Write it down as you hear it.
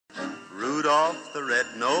Rudolph the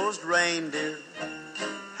red-nosed reindeer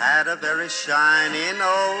had a very shiny nose.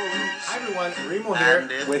 Hi everyone, Remo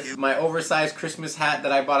here with my oversized Christmas hat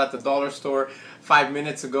that I bought at the dollar store 5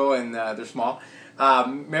 minutes ago, and they're small.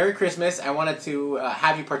 Merry Christmas. I wanted to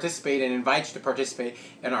have you participate and invite you to participate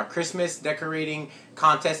in our Christmas decorating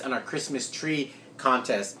contest and our Christmas tree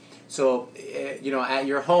contest. So, you know, at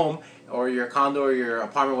your home or your condo or your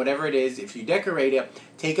apartment, whatever it is, if you decorate it,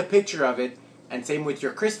 take a picture of it, and same with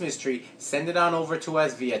your Christmas tree, send it on over to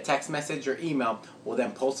us via text message or email. We'll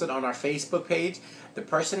then post it on our Facebook page. The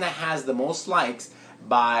person that has the most likes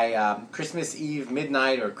by Christmas Eve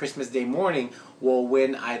midnight or Christmas Day morning will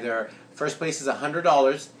win either first place is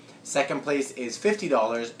 $100, second place is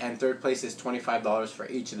 $50, and third place is $25 for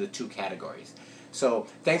each of the two categories. So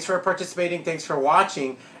thanks for participating, thanks for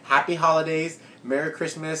watching, happy holidays, Merry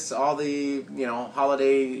Christmas, all the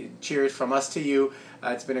holiday cheers from us to you.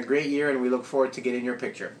 It's been a great year and we look forward to getting your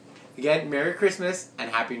picture. Again, Merry Christmas and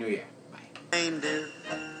Happy New Year. Bye. Reindeer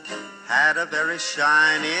had a very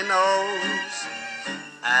shiny nose,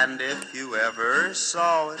 and if you ever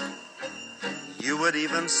saw it, you would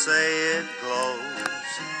even say it glows.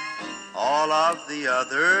 All of the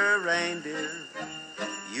other reindeer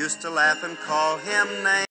used to laugh and call him names.